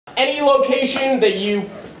any location that you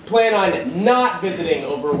plan on not visiting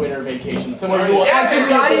over winter vacation? Someone who will actively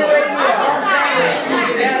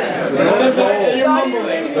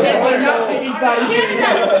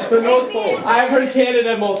the North Pole. I've heard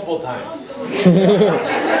Canada multiple times.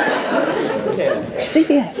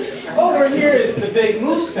 Over here is the big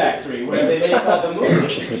moose factory where they make all the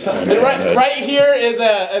moose. And right here is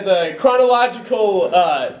a chronological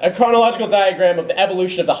diagram of the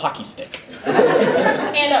evolution of the hockey stick.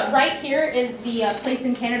 And right here is the place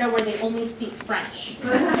in Canada where they only speak French.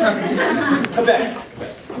 Quebec.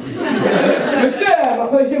 We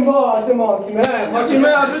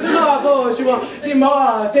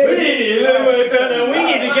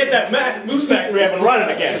need to get that moose factory up and running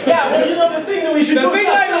again. Yeah, well, you know the thing that we should. The thing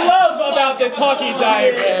I love about this hockey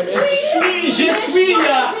diagram is je suis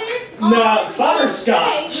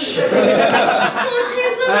butterscotch.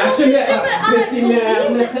 We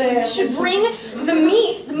should bring the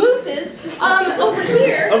mooses over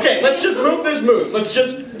here. Okay, let's just move this moose. Let's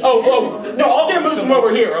just. No, I'll get moose from over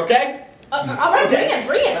here. Okay. All right,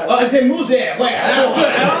 bring it. It's a moose there. Wait.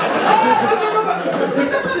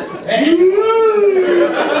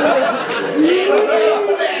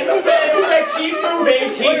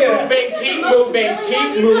 Keep moving.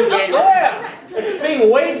 It's being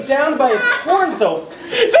weighed down by its horns, though.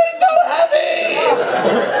 They're so heavy!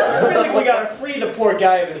 I feel like we gotta free the poor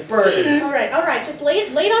guy of his burden. All right. Just lay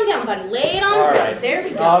it on down, buddy. Lay it on down. Right. There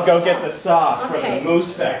we go. I'll go get the saw from the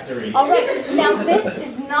moose factory. All right. Now this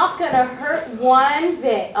is not gonna hurt one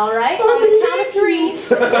bit. All right. On the count of 3.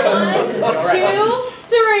 1, 2,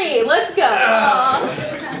 3. Let's go.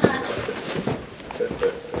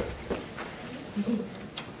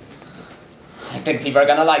 I think people are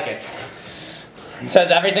gonna like it. It says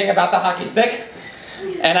everything about the hockey stick,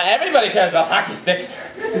 and everybody cares about hockey sticks.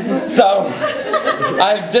 So,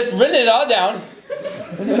 I've just written it all down.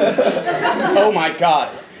 Oh my God.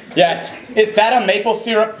 Yes. Is that a maple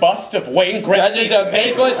syrup bust of Wayne Gretzky? That is a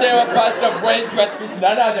maple syrup bust of Wayne Gretzky,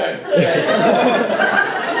 none other.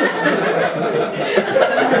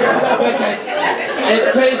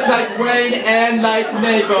 It tastes like Wayne and like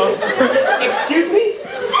maple. Excuse me?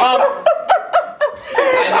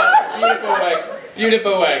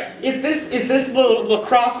 Beautiful work. Is this the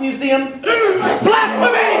lacrosse museum?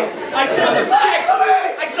 Blasphemy! I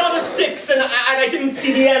saw the sticks and I didn't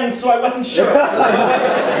see the end, so I wasn't sure.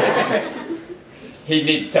 He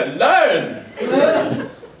needs to learn.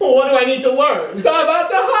 Well, what do I need to learn? About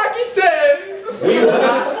the hockey sticks. We will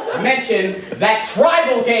not mention that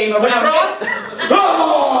tribal game of lacrosse.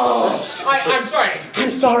 Oh! I'm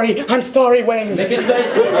sorry, Wayne.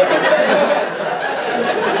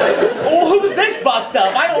 Oh, who's this bust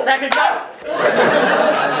of? I don't recognize.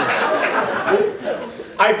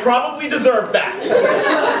 I probably deserve that.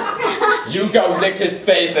 You go lick his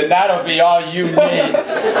face and that'll be all you need.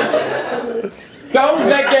 Don't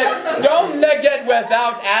lick it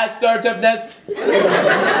without assertiveness.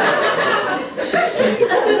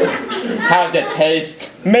 How'd it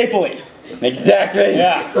taste? Mapley. Exactly.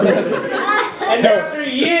 Yeah. And after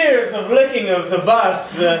years of licking of the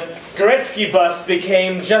bust, the Gretzky bust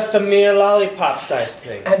became just a mere lollipop-sized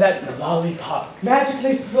thing. And that lollipop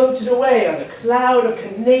magically floated away on a cloud of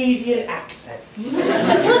Canadian accents. Until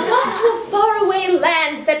it got to a faraway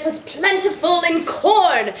land that was plentiful in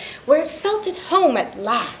corn, where it felt at home at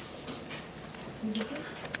last.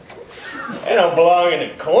 I don't belong in a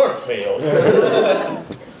cornfield.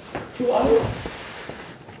 What?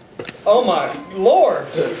 Oh my lord!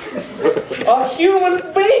 A human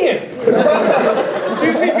being! Do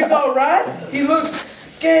you think he's alright? He looks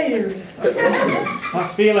scared. I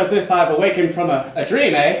feel as if I've awakened from a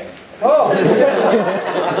dream, eh? Oh.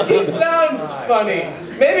 He sounds funny.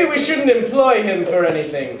 Maybe we shouldn't employ him for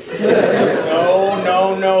anything.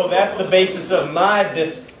 No. That's the basis of my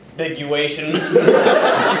disambiguation.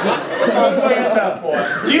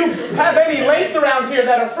 Do you have any lakes around here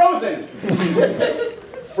that are frozen?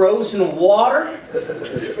 Frozen water?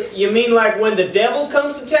 You mean like when the devil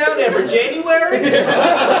comes to town every January? No,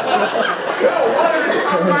 water is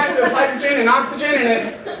comprised of hydrogen and oxygen, and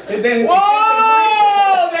it is in...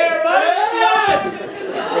 Whoa! There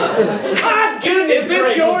Ah, goodness! Is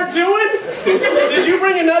this your doing? Did you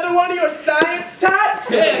bring another one of your science types?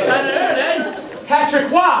 Yeah, kind of heard, eh? Patrick,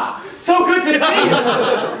 wow! So good to see you!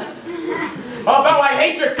 Although I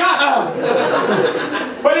hate your guts!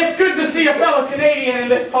 But it's good to see a fellow Canadian in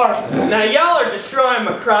this party. Now y'all are destroying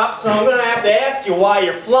my crop, so I'm gonna have to ask you why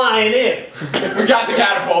you're flying in. We got the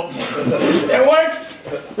catapult. It works.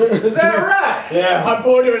 Is that alright? Yeah. Our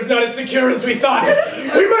border is not as secure as we thought.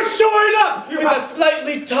 We must shore it up with a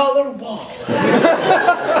slightly taller wall.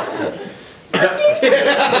 Hey,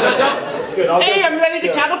 I'm ready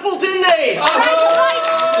to catapult in there!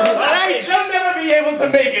 Alright, you'll never be able to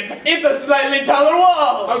make it. It's a slightly taller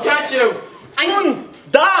wall. I'll catch you. Un,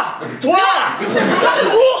 da, trois!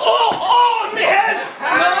 Oh, my head!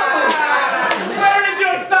 Where is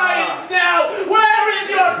your science now? Where is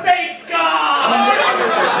your fake God?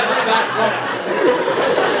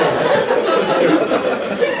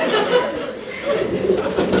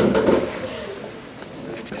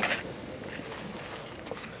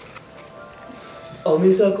 Oh,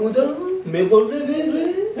 mes contents, mes beaux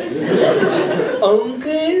bébés,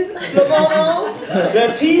 oncle, le maman, la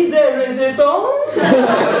piste des résidents,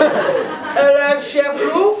 la chef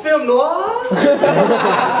loup, film noir,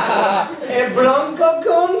 et Blanca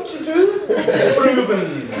comme tu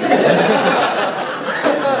Ruben.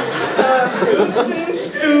 Good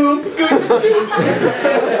stoop, good stoop.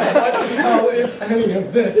 What the hell is any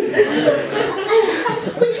of this?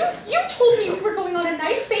 You told me we were going on a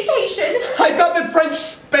nice vacation. I thought that French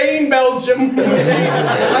Spain, Belgium was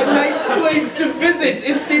a nice place to visit.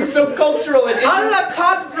 It seems so cultural and À la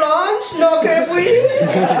carte blanche, no que oui.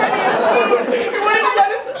 You wouldn't even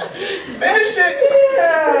let us finish it.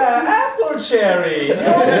 Yeah, apple cherry.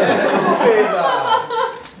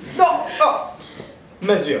 No, oh,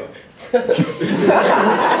 monsieur.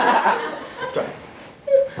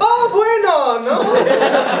 Oh, bueno, no?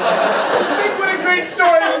 Think what a great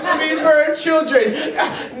story this will be for our children.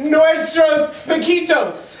 Nuestros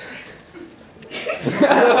Paquitos.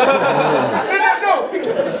 No.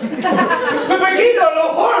 Paquito no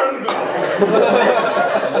horn.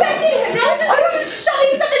 Becky, now just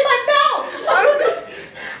shoving stuff in my mouth. I don't know.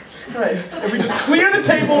 Alright, if we just clear the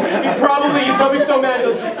table, he's probably so mad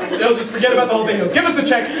he'll just forget about the whole thing. He'll give us the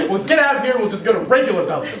check, we'll get out of here, we'll just go to regular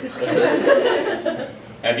Belgium.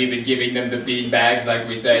 Have you been giving them the bean bags like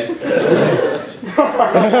we said? So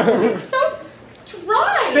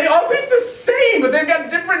dry. They all taste the same, but they've got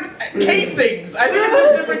different casings. I think it's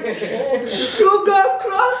just different. Sugar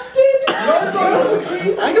crusted?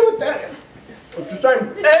 I know what that is. Just trying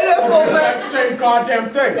Elephant that same goddamn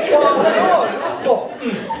thing.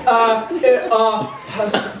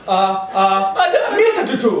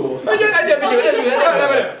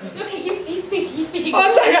 Okay, you speak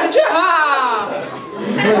English.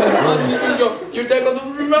 You take on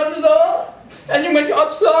the door, and you make your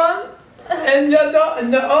son, and your door,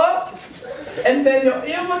 and the up, and then you're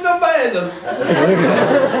even the fire.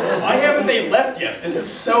 Why haven't they left yet? This is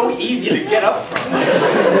so easy to get up from.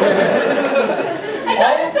 I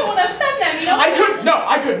just don't want to offend them, you know? I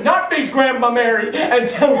could not face Grandma Mary and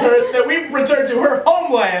tell her that we returned to her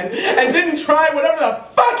homeland and didn't try whatever the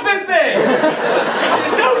fuck this is.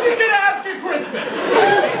 You know she's gonna ask you Christmas.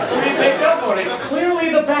 They fell for it. It's clearly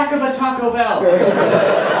the back of a Taco Bell.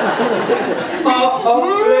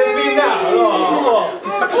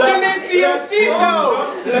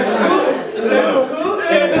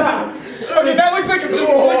 Okay, that looks like a moose.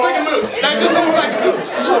 That just looks like a moose.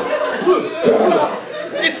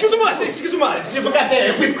 Excuse-moi, je forgot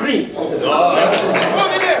the whipped cream.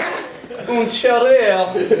 Look at there. Un cherry.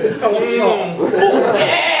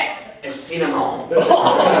 And cinnamon.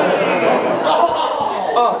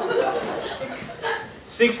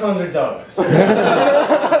 $600.